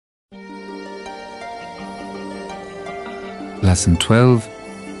Lesson 12,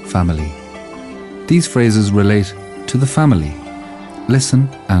 Family. These phrases relate to the family. Listen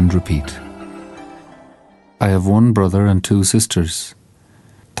and repeat. I have one brother and two sisters.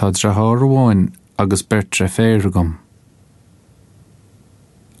 Tá drahar amháin agus beirt tre féir agam.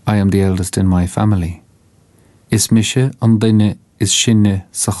 I am the eldest in my family. Is mishe an duine is sinne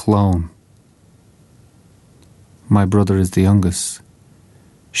sa chlán. My brother is the youngest.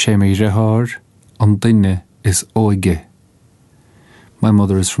 Sé mé rethar an duine is óige. My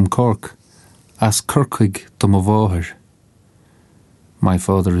mother is from Cork. As Kirkig do mo bháthir. My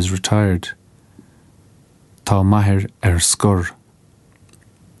father is retired. Tá maithir scur.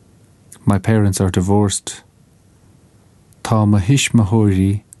 My parents are divorced. Tá ma hish ma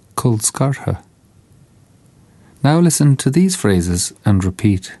hóirí cul scartha. Now listen to these phrases and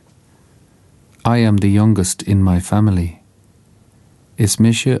repeat. I am the youngest in my family. Is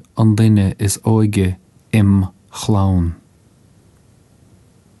mishe an duine is óige im chlán.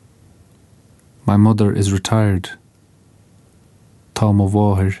 My mother is retired. Tá mo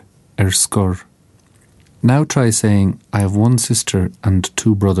bháthir scur. Now try saying, I have one sister and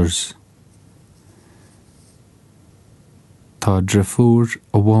two brothers. Tá drefúr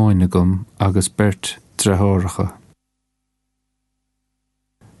amháin agam agus beirt dreháiricha.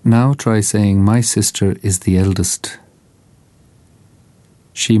 Now try saying, my sister is the eldest.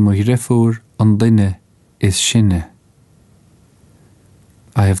 Sí mo drefúr an duine is sinne.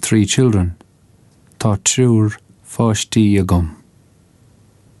 I have three children. Tá triúr fáistí agam.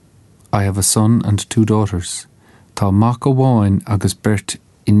 I have a son and two daughters. Tá mac amháin agus beirt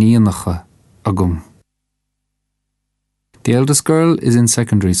iníonacha agam. The eldest girl is in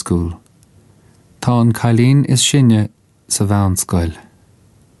secondary school. Tá an cailín is sinne sa bhfeanscoil.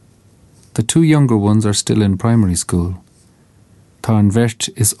 The two younger ones are still in primary school. Tá an bheirt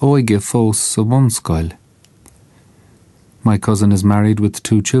is óige fós sa bhunscoil. My cousin is married with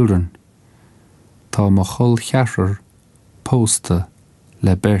two children. Tá mo chul cheathrar pósta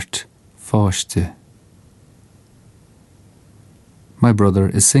le beirt fáiste. My brother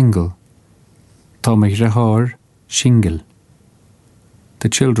is single. Tá mé rethar single. The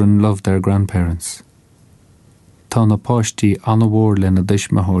children love their grandparents. Tá na páistí anna mhór le na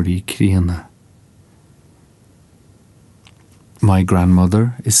deismitheoirí críanna. My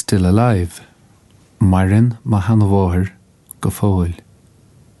grandmother is still alive. Maireann ma hana bháthir go fóill.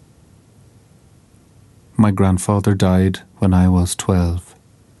 My grandfather died when I was 12.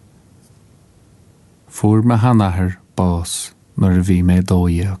 Fuair ma hanathair bás nuair a bhí mé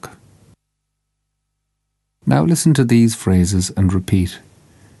dóideag. Now listen to these phrases and repeat.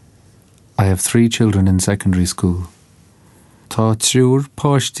 I have three children in secondary school. Tá triúr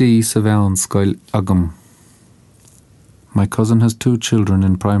páistí sa bhfeanscoil agam. My cousin has two children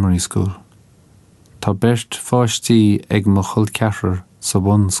in primary school. Tá beirt fáistí ag mo chul ceathrar sa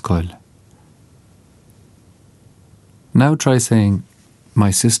bhunscoil. Now try saying,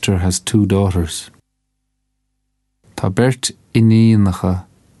 my sister has two daughters. Tá beirt iníonacha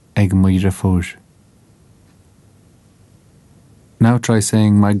ag mo drefúr. Now try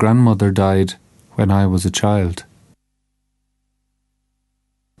saying, my grandmother died when I was a child.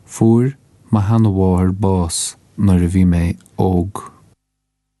 Fuair ma hana bháthir bás nuair a bhí mé óg.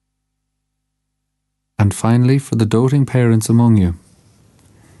 And finally, for the doting parents among you,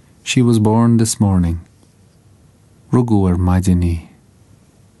 she was born this morning. Ruguar maidini.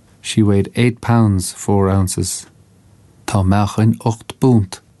 She weighed 8 pounds 4 ounces. Tá meachin 8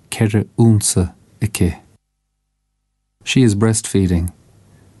 punt ceithre únsa ice. She is breastfeeding.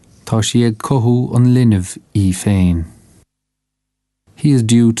 Tá sí ag cothú an linneamh í féin. He is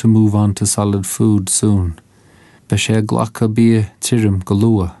due to move on to solid food soon. Be sé ghlacha bia tirim go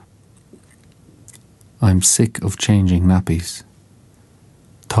lua. I'm sick of changing nappies.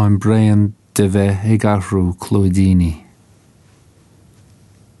 Táim brean de bheith ag athrú clúidíní.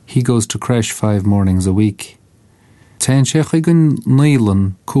 He goes to creche 5 mornings a week. Táin sé chuig an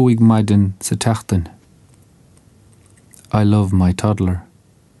naolan cúig maidin sa teachtain. I love my toddler.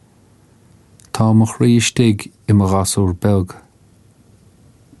 Tá mo chríostig I mo ghasúr belg.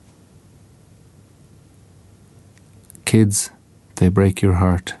 Kids, they break your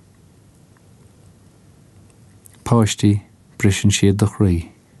heart. Páistí brisin siad do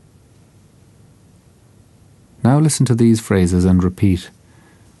chrí. Now listen to these phrases and repeat.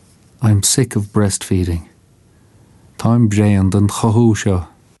 I'm sick of breastfeeding. Táim brean den chothú seo.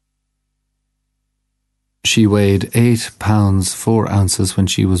 She weighed 8 pounds 4 ounces when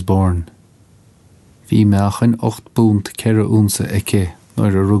she was born. Bhí meachin 8 punt ceithre únsa ice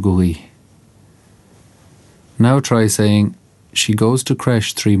nuair a rugadí. Now try saying, she goes to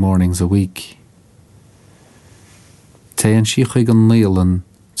creche 3 mornings a week. Téann sí chuig an níolan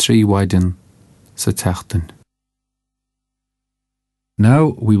trí waidin sa teachtain.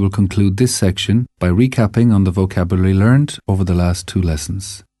 Now we will conclude this section by recapping on the vocabulary learned over the last 2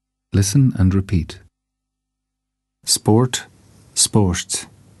 lessons. Listen and repeat. Sport, sport.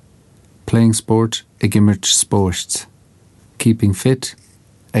 Playing sport, ag imirt sport. Keeping fit,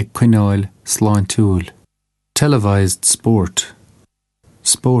 ag cuineáil sláin túil. Televised sport.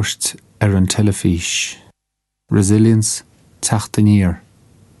 Sport an telefís. Resilience, teachtaníir.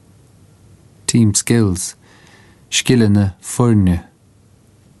 Team skills, skillene foirne.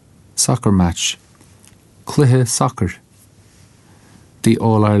 Soccer match, cluiche soccer. The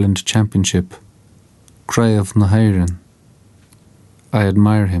All-Ireland Championship, Craobh na hÉireann. I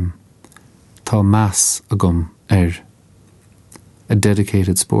admire him. Tá meas agam A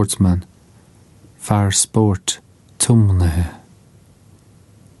dedicated sportsman. Fear sport, tumnathe.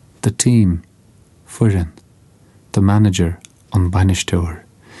 The team, foireann. The manager, an bainisteoir.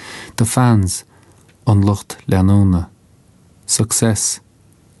 The fans, an lucht leanúna. Success,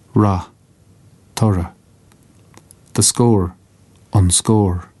 ra, tora. The score, an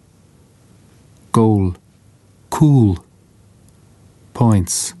score. Goal, cool.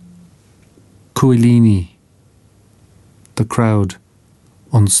 Points, cuilíní. The crowd,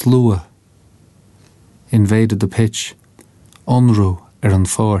 an slua. Invaded the pitch, onru an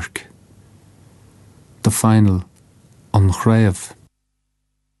fárc. The final, an chraobh.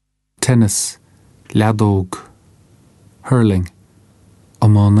 Tennis, leadóg. Hurling,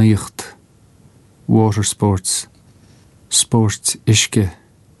 amánaíocht. Water sports, sports isce.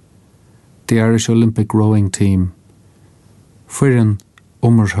 The Irish Olympic rowing team. Foireann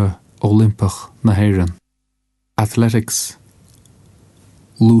umartha Olympach na hÉireann. Athletics,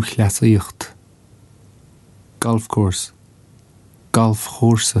 luachleasaíocht. Golf course, golf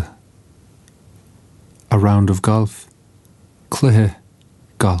chórsa. A round of golf, cluiche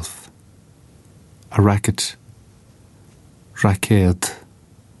golf. A racket, racéad.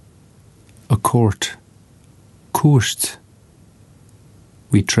 A court, cuairt.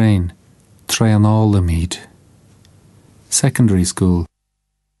 We train, Traenálamíd. Secondary school,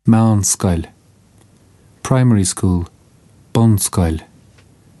 Meánscoil. Primary school, Bunscoil.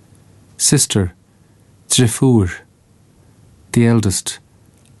 Sister, Drifúr. The eldest,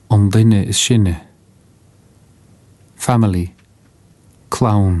 an duine is sinne. Family,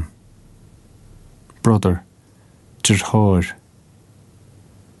 clown. Brother, Dirthóir.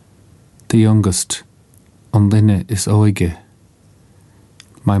 The youngest, an duine is óige.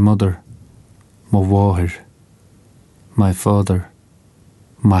 My mother, mo bháthir. My father,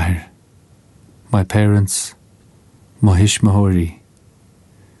 maithir. My parents, mo hismaitheoirí.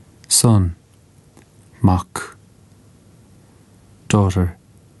 Son, Mach. Daughter,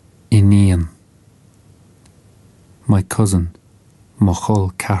 Inían. My cousin, mo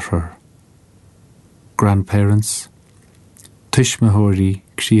chul ceathair. Grandparents, Tuismaitheoirí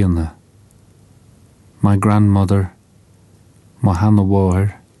Críanna. My grandmother, mo Hannah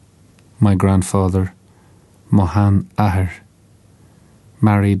Bháthir. My grandfather, mo Han Ahir.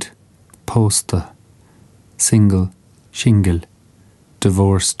 Married, Posta. Single, Shingle.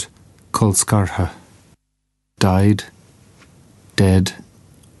 Divorced, Colscartha. Died, dead,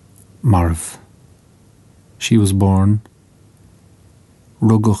 Marv. She was born,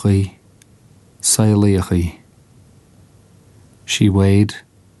 Rugachi, Saileachi. She weighed,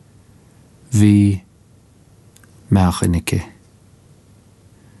 V. Machinike.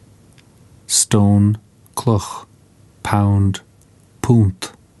 Stone, cloch, pound,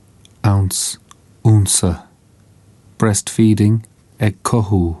 punt, ounce, unsa. Breastfeeding, ag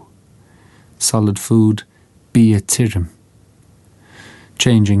cohu. Solid food, bia tirim.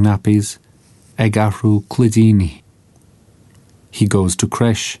 Changing nappies, ag ahru clidini. He goes to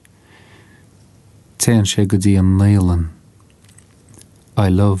creche. Téann sé go dtí an naolan. I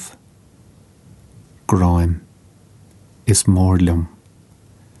love. Groim. Is morlium.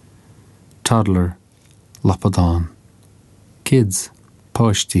 Toddler, Lapadán. Kids,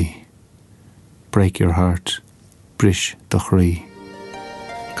 Páistí. Break your heart, Brish do Chrí.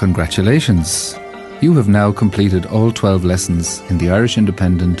 Congratulations! You have now completed all 12 lessons in the Irish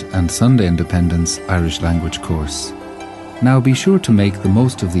Independent and Sunday Independence Irish Language course. Now be sure to make the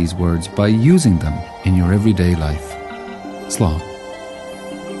most of these words by using them in your everyday life. Slán.